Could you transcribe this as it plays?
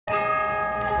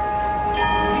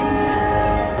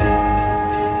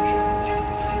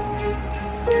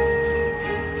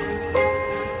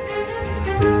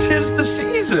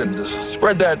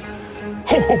spread that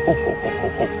ho, ho, ho, ho, ho,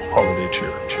 ho, ho, holiday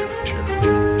cheer, cheer, cheer,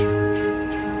 cheer.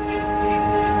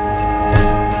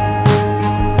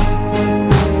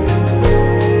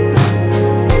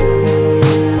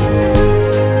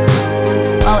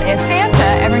 Well, if Santa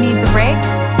ever needs a break,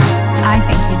 I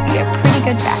think he'd be a pretty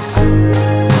good backup.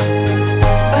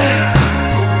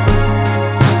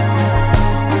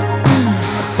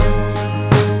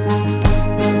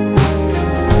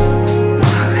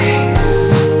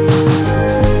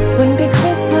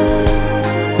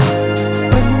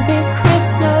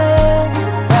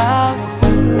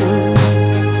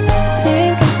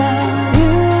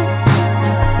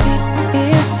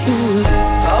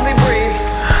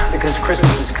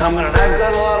 Christmas is coming and I've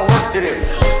got a lot of work to do.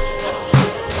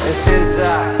 This is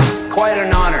quite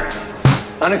an honor.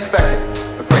 Unexpected,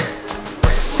 but great.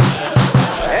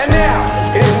 And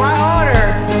now, it is my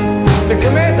honor to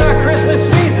commence our Christmas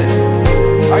season.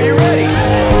 Are you ready?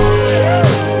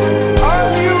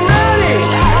 Are you ready?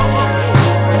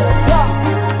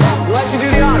 Would you like to do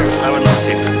the honors? I would love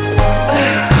to.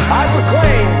 I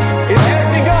proclaim it has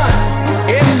begun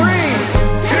in 3,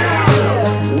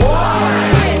 2, 1.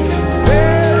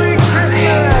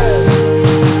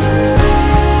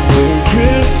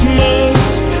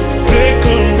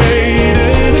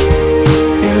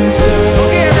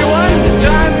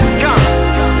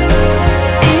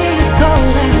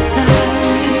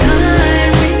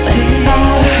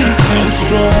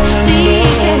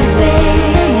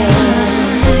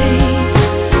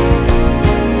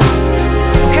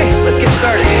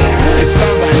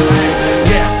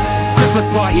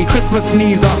 Christmas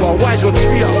knees up, or why's your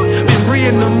tree up? Been 3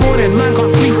 in the morning, man can't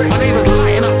sleep. My neighbours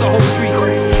lighting up the whole street.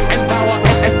 Empower,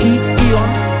 SSE, Eon,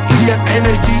 EDF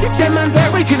Energy. Yeah man,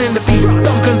 they're raking in the beat.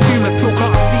 Some consumers still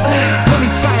can't sleep.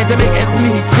 Money's flying to make ends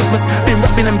meet. Christmas, been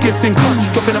wrapping them gifts in clutch.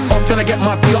 Dropping them off, trying to get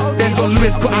my beat up. Then John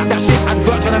Lewis put out that shit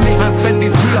advert, trying to make man spend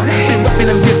his free up. Been wrapping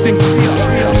them gifts in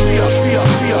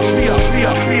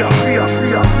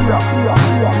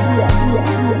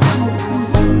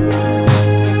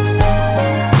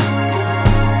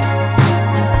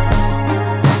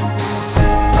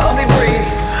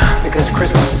Because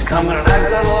Christmas is coming and I've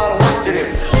got a lot of work to do.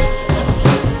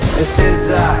 This is